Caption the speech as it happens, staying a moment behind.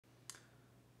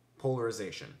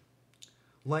Polarization.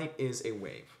 Light is a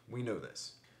wave. We know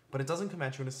this. But it doesn't come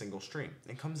at you in a single stream.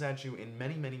 It comes at you in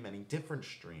many, many, many different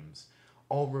streams,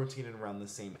 all rotated around the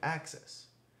same axis.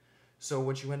 So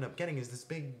what you end up getting is this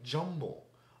big jumble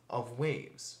of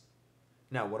waves.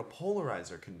 Now, what a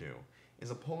polarizer can do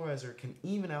is a polarizer can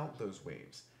even out those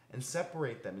waves and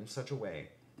separate them in such a way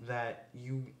that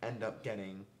you end up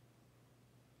getting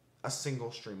a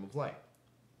single stream of light.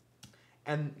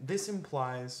 And this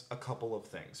implies a couple of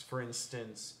things. For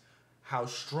instance, how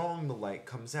strong the light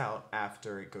comes out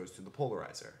after it goes through the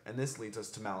polarizer. And this leads us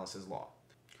to Malice's law,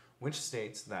 which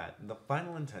states that the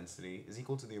final intensity is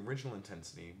equal to the original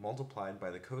intensity multiplied by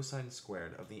the cosine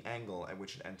squared of the angle at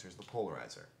which it enters the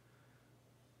polarizer.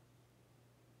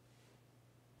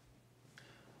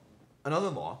 Another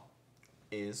law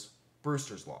is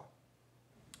Brewster's law,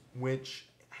 which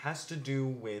has to do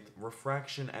with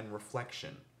refraction and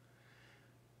reflection.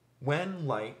 When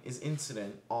light is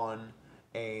incident on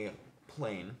a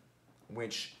plane,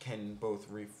 which can both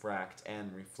refract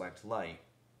and reflect light,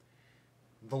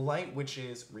 the light which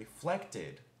is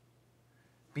reflected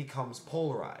becomes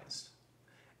polarized,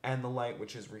 and the light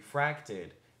which is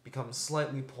refracted becomes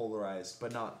slightly polarized,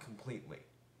 but not completely.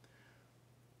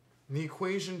 The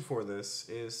equation for this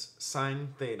is sine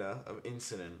theta of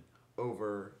incident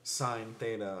over sine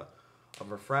theta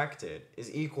of refracted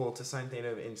is equal to sine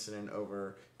theta of incident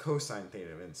over cosine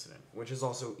theta of incident, which is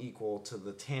also equal to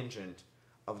the tangent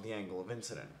of the angle of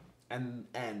incident. And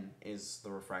n is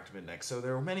the refractive index. So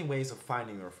there are many ways of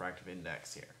finding the refractive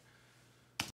index here.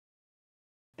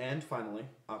 And finally,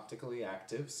 optically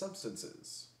active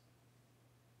substances.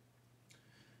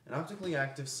 An optically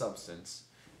active substance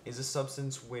is a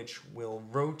substance which will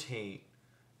rotate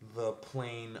the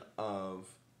plane of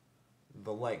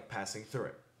the light passing through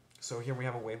it. So here we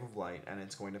have a wave of light, and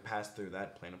it's going to pass through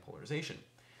that plane of polarization.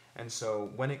 And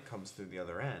so when it comes through the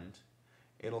other end,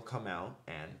 it'll come out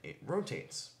and it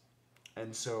rotates.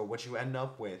 And so what you end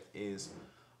up with is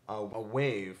a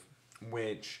wave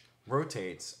which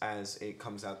rotates as it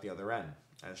comes out the other end,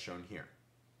 as shown here.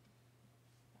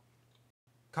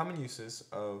 Common uses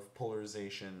of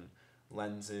polarization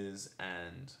lenses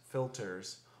and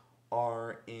filters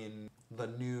are in the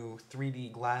new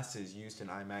 3D glasses used in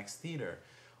IMAX theater.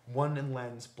 One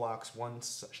lens blocks one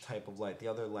such type of light, the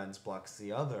other lens blocks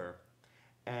the other,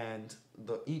 and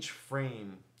each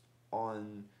frame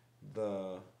on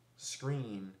the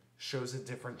screen shows a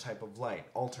different type of light,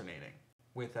 alternating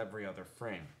with every other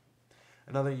frame.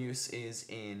 Another use is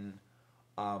in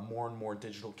more and more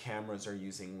digital cameras are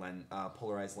using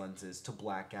polarized lenses to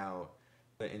black out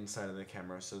the inside of the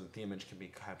camera so that the image can be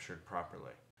captured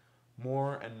properly.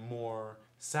 More and more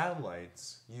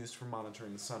satellites used for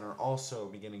monitoring the sun are also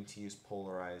beginning to use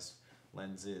polarized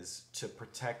lenses to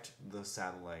protect the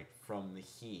satellite from the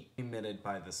heat emitted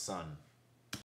by the sun.